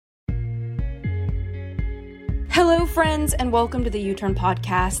Hello, friends, and welcome to the U-Turn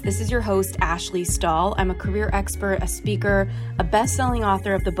podcast. This is your host, Ashley Stahl. I'm a career expert, a speaker, a best-selling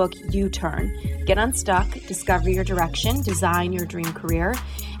author of the book U-Turn. Get unstuck, discover your direction, design your dream career.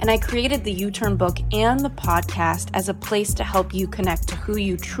 And I created the U-Turn book and the podcast as a place to help you connect to who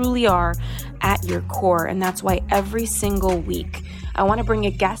you truly are at your core. And that's why every single week, I want to bring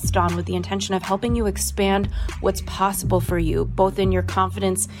a guest on with the intention of helping you expand what's possible for you, both in your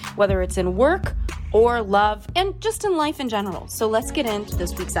confidence, whether it's in work or love, and just in life in general. So let's get into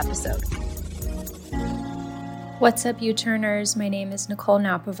this week's episode. What's up, U-Turners? My name is Nicole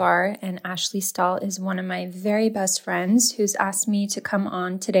Nowparvar, and Ashley Stahl is one of my very best friends who's asked me to come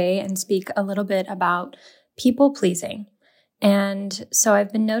on today and speak a little bit about people pleasing. And so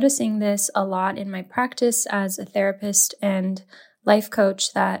I've been noticing this a lot in my practice as a therapist and life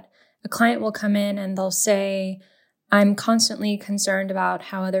coach, that a client will come in and they'll say, I'm constantly concerned about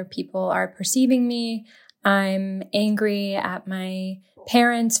how other people are perceiving me. I'm angry at my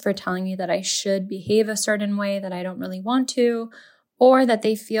parents for telling me that I should behave a certain way that I don't really want to, or that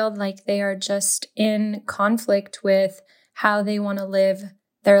they feel like they are just in conflict with how they want to live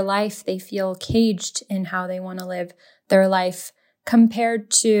their life. They feel caged in how they want to live their life compared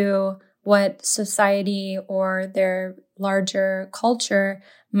to what society or their larger culture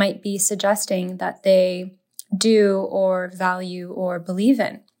might be suggesting that they do or value or believe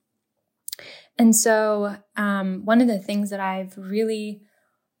in. And so one of the things that I've really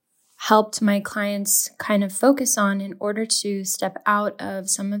helped my clients kind of focus on in order to step out of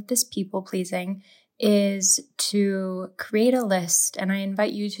some of this people pleasing is to create a list. And I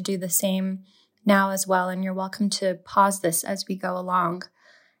invite you to do the same now as well. And you're welcome to pause this as we go along.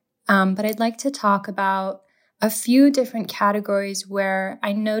 But I'd like to talk about a few different categories where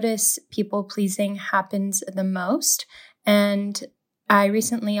I notice people pleasing happens the most. And I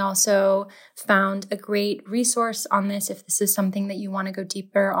recently also found a great resource on this if this is something that you want to go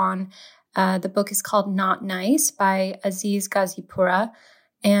deeper on. The book is called Not Nice by Aziz Gazipura.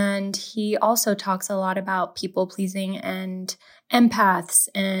 And he also talks a lot about people pleasing and empaths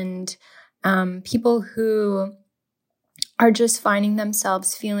and people who are just finding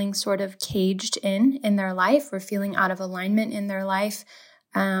themselves feeling sort of caged in their life or feeling out of alignment in their life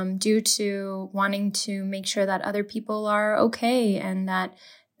due to wanting to make sure that other people are okay and that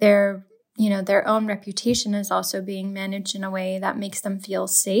their own reputation is also being managed in a way that makes them feel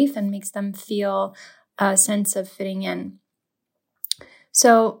safe and makes them feel a sense of fitting in.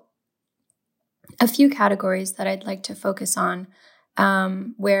 So a few categories that I'd like to focus on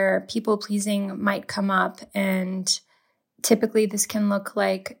where people pleasing might come up, and typically this can look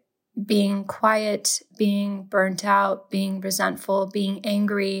like being quiet, being burnt out, being resentful, being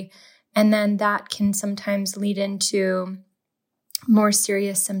angry, and then that can sometimes lead into more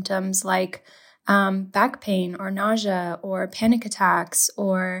serious symptoms like back pain or nausea or panic attacks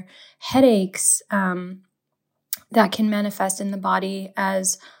or headaches that can manifest in the body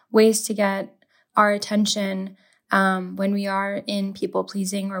as ways to get our attention when we are in people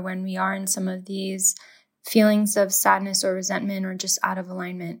pleasing or when we are in some of these feelings of sadness or resentment or just out of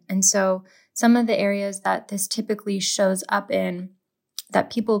alignment. And so some of the areas that this typically shows up in, that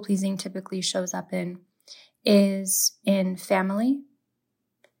people pleasing typically shows up in, is in family,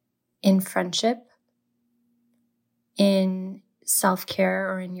 in friendship, in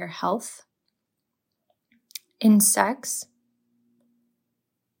self-care or in your health, in sex,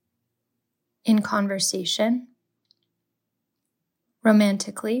 in conversation,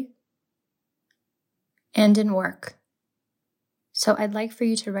 romantically, and in work. So I'd like for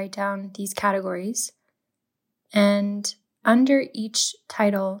you to write down these categories, and under each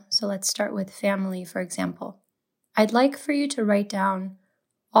title, so let's start with family, for example, I'd like for you to write down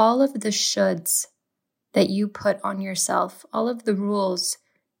all of the shoulds that you put on yourself, all of the rules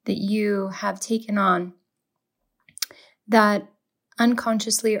that you have taken on that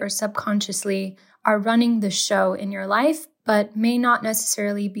unconsciously or subconsciously are running the show in your life, but may not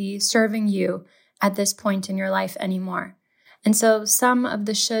necessarily be serving you at this point in your life anymore. And so some of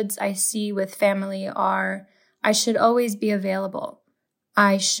the shoulds I see with family are, I should always be available.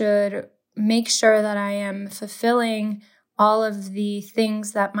 I should make sure that I am fulfilling all of the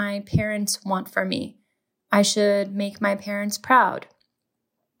things that my parents want for me. I should make my parents proud.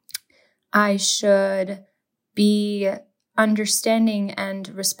 I should be understanding and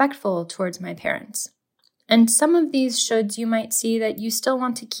respectful towards my parents. And some of these shoulds you might see that you still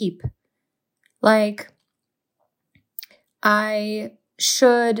want to keep. Like, I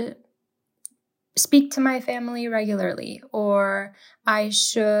should speak to my family regularly, or I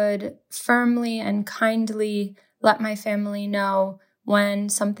should firmly and kindly let my family know when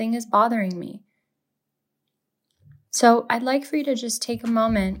something is bothering me. So I'd like for you to just take a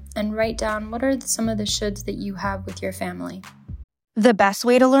moment and write down what are some of the shoulds that you have with your family. The best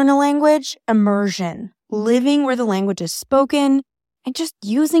way to learn a language? Immersion. Living where the language is spoken and just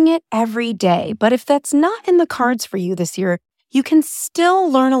using it every day. But if that's not in the cards for you this year, you can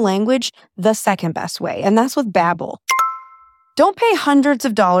still learn a language the second best way, and that's with Babbel. Don't pay hundreds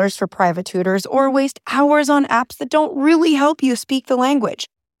of dollars for private tutors or waste hours on apps that don't really help you speak the language.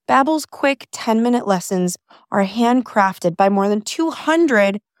 Babbel's quick 10-minute lessons are handcrafted by more than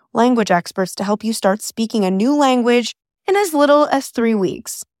 200 language experts to help you start speaking a new language in as little as 3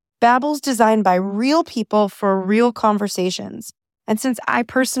 weeks. Babbel's designed by real people for real conversations. And since I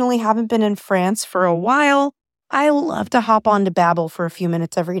personally haven't been in France for a while, I love to hop onto Babbel for a few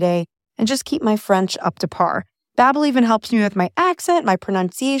minutes every day and just keep my French up to par. Babbel even helps me with my accent, my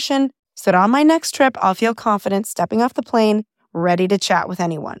pronunciation, so that on my next trip, I'll feel confident stepping off the plane, ready to chat with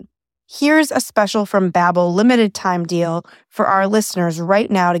anyone. Here's a special from Babbel limited time deal for our listeners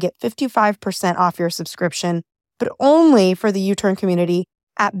right now to get 55% off your subscription, but only for the U-Turn community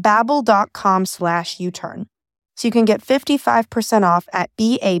at babbel.com/U-Turn. So you can get 55% off at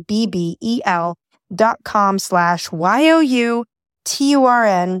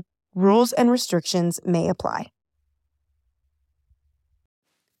babbel.com/YOUTURN. Rules and restrictions may apply.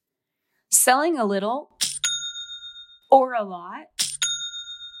 Selling a little or a lot?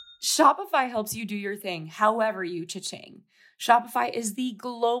 Shopify helps you do your thing however you cha-ching. Shopify is the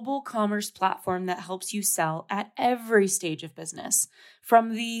global commerce platform that helps you sell at every stage of business.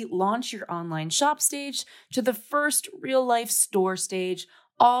 From the launch your online shop stage to the first real-life store stage,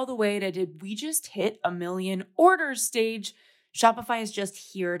 all the way to did we just hit 1 million orders stage, Shopify is just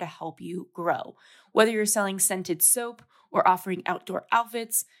here to help you grow. Whether you're selling scented soap or offering outdoor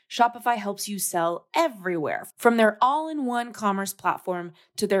outfits, Shopify helps you sell everywhere. From their all-in-one commerce platform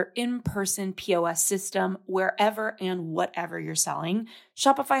to their in-person POS system, wherever and whatever you're selling,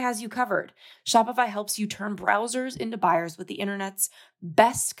 Shopify has you covered. Shopify helps you turn browsers into buyers with the internet's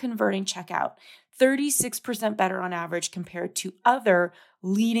best converting checkout, 36% better on average compared to other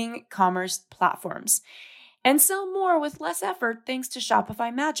leading commerce platforms. And sell more with less effort thanks to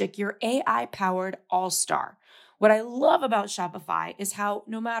Shopify Magic, your AI-powered all-star. What I love about Shopify is how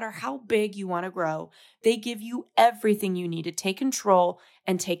no matter how big you want to grow, they give you everything you need to take control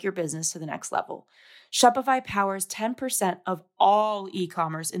and take your business to the next level. Shopify powers 10% of all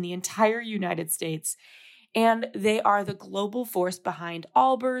e-commerce in the entire United States, and they are the global force behind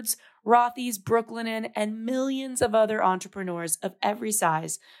Allbirds, Rothy's, Brooklinen, and millions of other entrepreneurs of every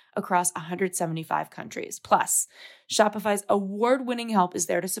size across 175 countries. Plus, Shopify's award-winning help is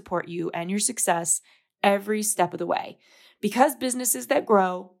there to support you and your success every step of the way. Because businesses that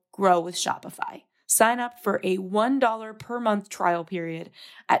grow, grow with Shopify. Sign up for a $1 per month trial period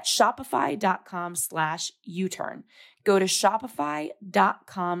at shopify.com/U-Turn. Go to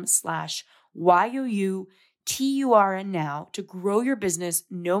shopify.com/YOUTURN now to grow your business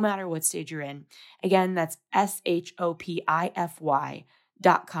no matter what stage you're in. Again, that's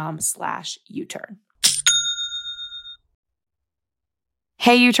shopify.com/U-Turn.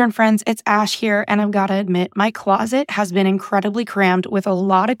 Hey, U-Turn friends, it's Ash here, and I've got to admit, my closet has been incredibly crammed with a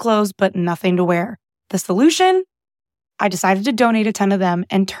lot of clothes, but nothing to wear. The solution? I decided to donate a ton of them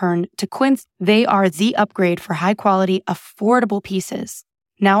and turn to Quince. They are the upgrade for high-quality, affordable pieces.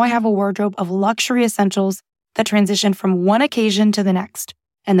 Now I have a wardrobe of luxury essentials that transition from one occasion to the next.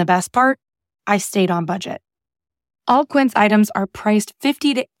 And the best part? I stayed on budget. All Quince items are priced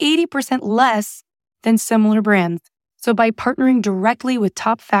 50 to 80% less than similar brands. So by partnering directly with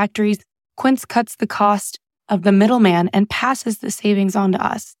top factories, Quince cuts the cost of the middleman and passes the savings on to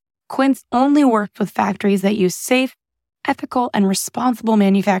us. Quince only works with factories that use safe, ethical, and responsible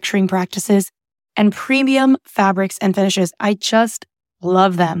manufacturing practices and premium fabrics and finishes. I just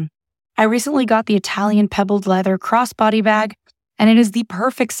love them. I recently got the Italian pebbled leather crossbody bag, and it is the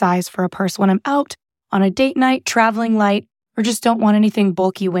perfect size for a purse when I'm out on a date night, traveling light, or just don't want anything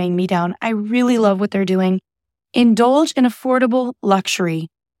bulky weighing me down. I really love what they're doing. Indulge in affordable luxury.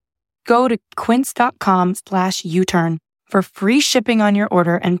 Go to quince.com/U-Turn for free shipping on your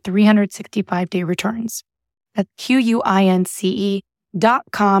order and 365-day returns. That's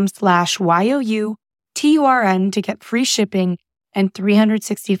QUINCE.com/YOUTURN to get free shipping and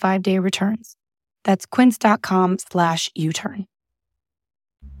 365-day returns. That's quince.com/U-Turn.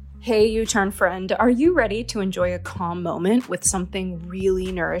 Hey, U-Turn friend, are you ready to enjoy a calm moment with something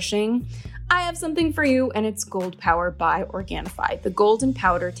really nourishing? I have something for you, and it's Gold Power by Organifi. The golden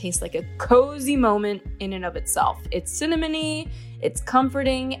powder tastes like a cozy moment in and of itself. It's cinnamony, it's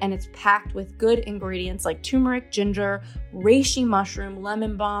comforting, and it's packed with good ingredients like turmeric, ginger, reishi mushroom,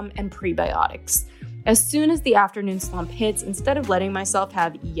 lemon balm, and prebiotics. As soon as the afternoon slump hits, instead of letting myself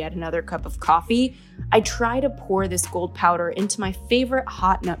have yet another cup of coffee, I try to pour this gold powder into my favorite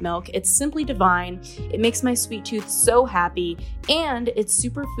hot nut milk. It's simply divine. It makes my sweet tooth so happy, and its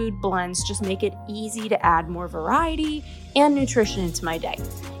superfood blends just make it easy to add more variety and nutrition into my day.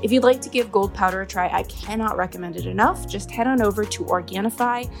 If you'd like to give gold powder a try, I cannot recommend it enough. Just head on over to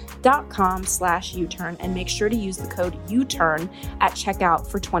Organifi.com/uturn and make sure to use the code UTURN at checkout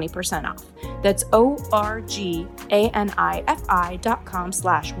for 20% off. That's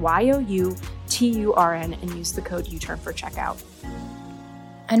Organifi.com/YOUTURN and use the code UTURN for checkout.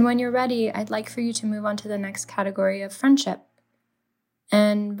 And when you're ready, I'd like for you to move on to the next category of friendship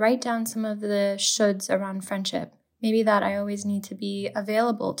and write down some of the shoulds around friendship. Maybe that I always need to be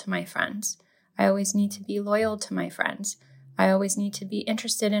available to my friends. I always need to be loyal to my friends. I always need to be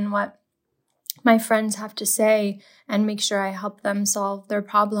interested in what my friends have to say and make sure I help them solve their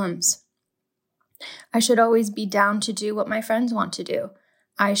problems. I should always be down to do what my friends want to do.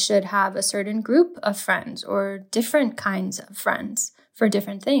 I should have a certain group of friends or different kinds of friends for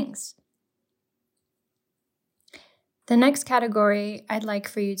different things. The next category I'd like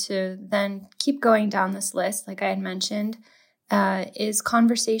for you to then keep going down this list, like I had mentioned, is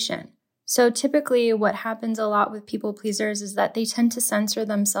conversation. So typically what happens a lot with people pleasers is that they tend to censor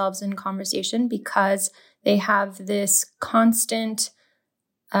themselves in conversation because they have this constant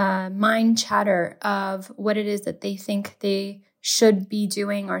mind chatter of what it is that they think they should be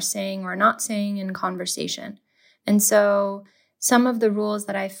doing or saying or not saying in conversation. And so some of the rules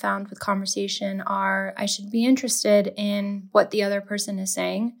that I've found with conversation are I should be interested in what the other person is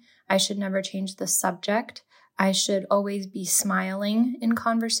saying. I should never change the subject. I should always be smiling in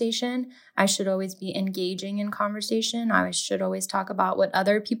conversation. I should always be engaging in conversation. I should always talk about what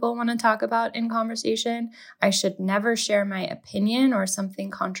other people want to talk about in conversation. I should never share my opinion or something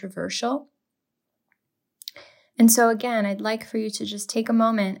controversial. And so again, I'd like for you to just take a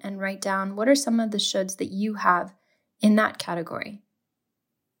moment and write down what are some of the shoulds that you have in that category.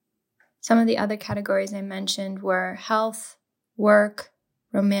 Some of the other categories I mentioned were health, work,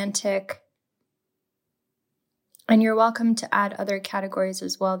 romantic, and you're welcome to add other categories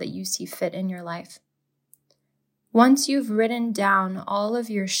as well that you see fit in your life. Once you've written down all of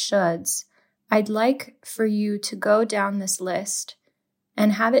your shoulds, I'd like for you to go down this list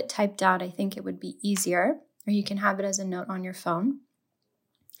and have it typed out. I think it would be easier, or you can have it as a note on your phone.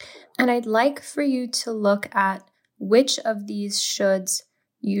 And I'd like for you to look at which of these shoulds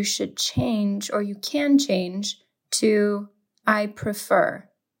you should change or you can change to I prefer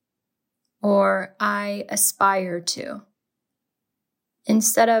or I aspire to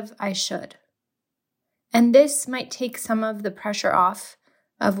instead of I should. And this might take some of the pressure off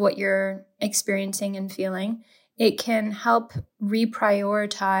of what you're experiencing and feeling. It can help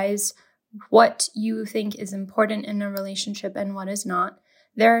reprioritize what you think is important in a relationship and what is not.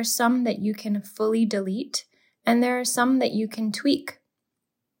 There are some that you can fully delete, and there are some that you can tweak.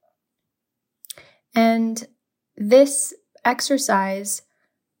 And this exercise,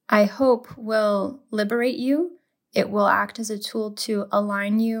 I hope, will liberate you. It will act as a tool to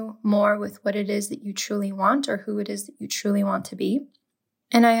align you more with what it is that you truly want or who it is that you truly want to be.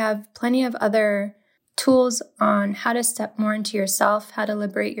 And I have plenty of other tools on how to step more into yourself, how to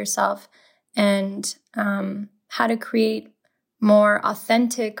liberate yourself, and how to create more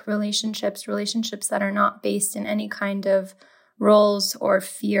authentic relationships that are not based in any kind of roles or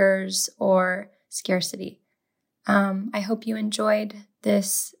fears or scarcity. I hope you enjoyed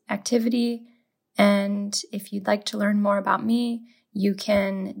this activity. And if you'd like to learn more about me, you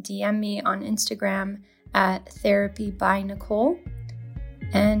can DM me on Instagram at therapybynicole.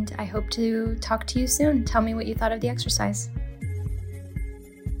 And I hope to talk to you soon. Tell me what you thought of the exercise.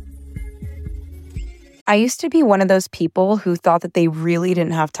 I used to be one of those people who thought that they really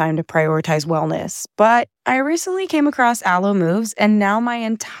didn't have time to prioritize wellness, but I recently came across Aloe Moves, and now my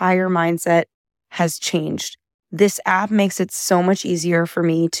entire mindset has changed. This app makes it so much easier for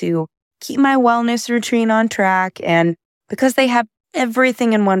me to keep my wellness routine on track, and because they have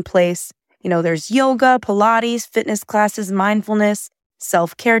everything in one place, there's yoga, Pilates, fitness classes, mindfulness,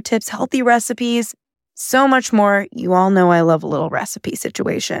 self-care tips, healthy recipes, so much more. You all know I love a little recipe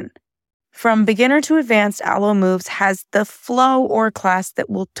situation. From beginner to advanced, Aloe Moves has the flow or class that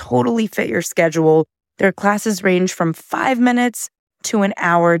will totally fit your schedule. Their classes range from 5 minutes to an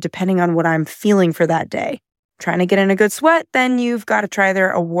hour, depending on what I'm feeling for that day. Trying to get in a good sweat? Then you've got to try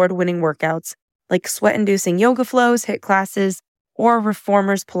their award-winning workouts like sweat-inducing yoga flows, HIIT classes, or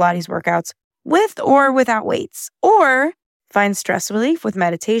reformers Pilates workouts with or without weights. Or find stress relief with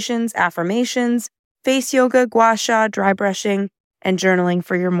meditations, affirmations, face yoga, gua sha, dry brushing, and journaling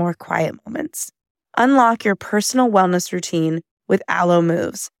for your more quiet moments. Unlock your personal wellness routine with Alo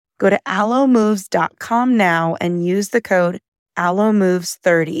Moves. Go to alomoves.com now and use the code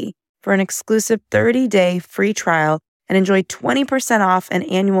ALOMOVES30 for an exclusive 30-day free trial and enjoy 20% off an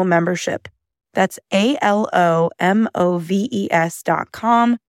annual membership. That's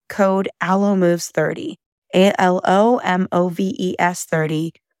ALOMOVES.com, code ALOMOVES30.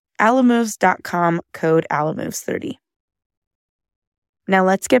 ALOMOVES30. alomoves.com, code ALOMOVES30. Now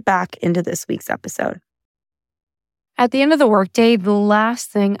let's get back into this week's episode. At the end of the workday, the last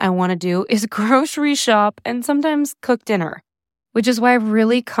thing I want to do is grocery shop and sometimes cook dinner, which is why I've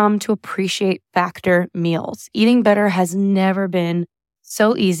really come to appreciate Factor meals. Eating better has never been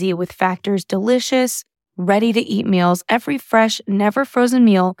so easy with Factor's delicious, ready-to-eat meals. Every fresh, never frozen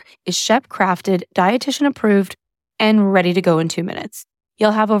meal is chef-crafted, dietitian approved, and ready to go in 2 minutes.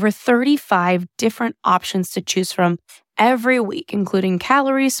 You'll have over 35 different options to choose from every week, including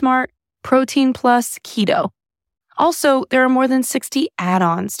Calorie Smart, Protein Plus, Keto. Also, there are more than 60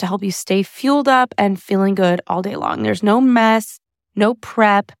 add-ons to help you stay fueled up and feeling good all day long. There's no mess, no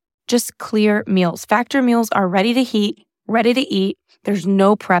prep, just clear meals. Factor meals are ready to heat, ready to eat. There's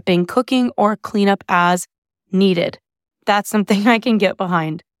no prepping, cooking, or cleanup as needed. That's something I can get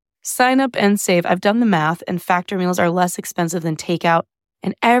behind. Sign up and save. I've done the math, and Factor meals are less expensive than takeout,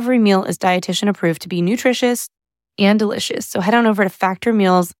 and every meal is dietitian approved to be nutritious and delicious. So head on over to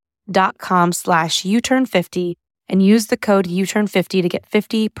factormeals.com/uturn50 and use the code uturn50 to get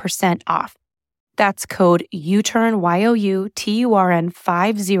 50% off. That's code uturn,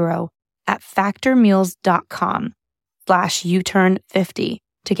 YOUTURN50 at factormeals.com/uturn50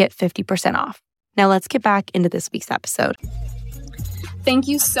 to get 50% off. Now let's get back into this week's episode. Thank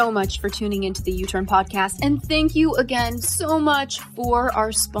you so much for tuning into the U-Turn podcast. And thank you again so much for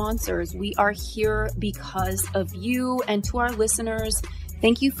our sponsors. We are here because of you. And to our listeners,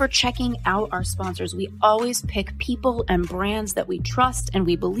 thank you for checking out our sponsors. We always pick people and brands that we trust and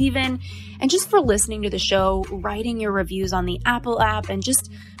we believe in. And just for listening to the show, writing your reviews on the Apple app, and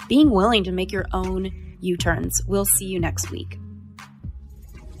just being willing to make your own U-turns. We'll see you next week.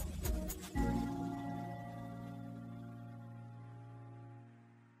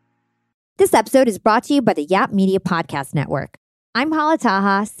 This episode is brought to you by the Yap Media Podcast Network. I'm Hala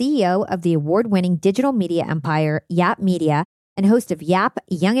Taha, CEO of the award-winning digital media empire, Yap Media, and host of Yap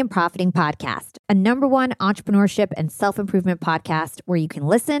Young and Profiting Podcast, a #1 entrepreneurship and self-improvement podcast where you can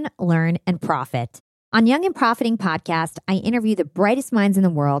listen, learn, and profit. On Young and Profiting Podcast, I interview the brightest minds in the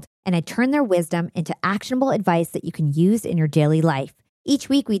world, and I turn their wisdom into actionable advice that you can use in your daily life. Each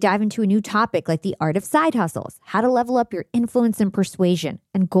week, we dive into a new topic like the art of side hustles, how to level up your influence and persuasion,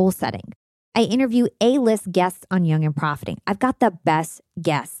 and goal setting. I interview A-list guests on Young and Profiting. I've got the best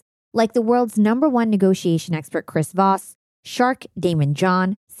guests, like the world's #1 negotiation expert, Chris Voss, Shark Damon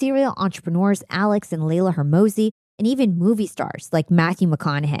John, serial entrepreneurs Alex and Layla Hermosi, and even movie stars like Matthew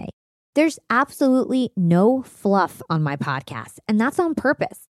McConaughey. There's absolutely no fluff on my podcast, and that's on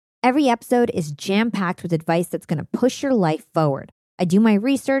purpose. Every episode is jam-packed with advice that's going to push your life forward. I do my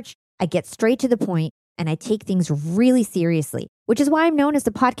research, I get straight to the point, and I take things really seriously, which is why I'm known as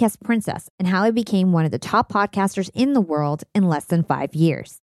the podcast princess and how I became one of the top podcasters in the world in less than 5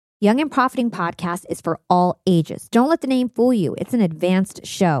 years. Young and Profiting Podcast is for all ages. Don't let the name fool you. It's an advanced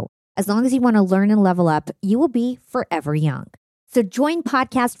show. As long as you want to learn and level up, you will be forever young. So join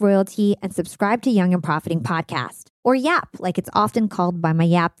podcast royalty and subscribe to Young and Profiting Podcast, or YAP, like it's often called by my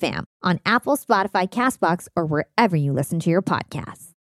YAP fam, on Apple, Spotify, CastBox, or wherever you listen to your podcasts.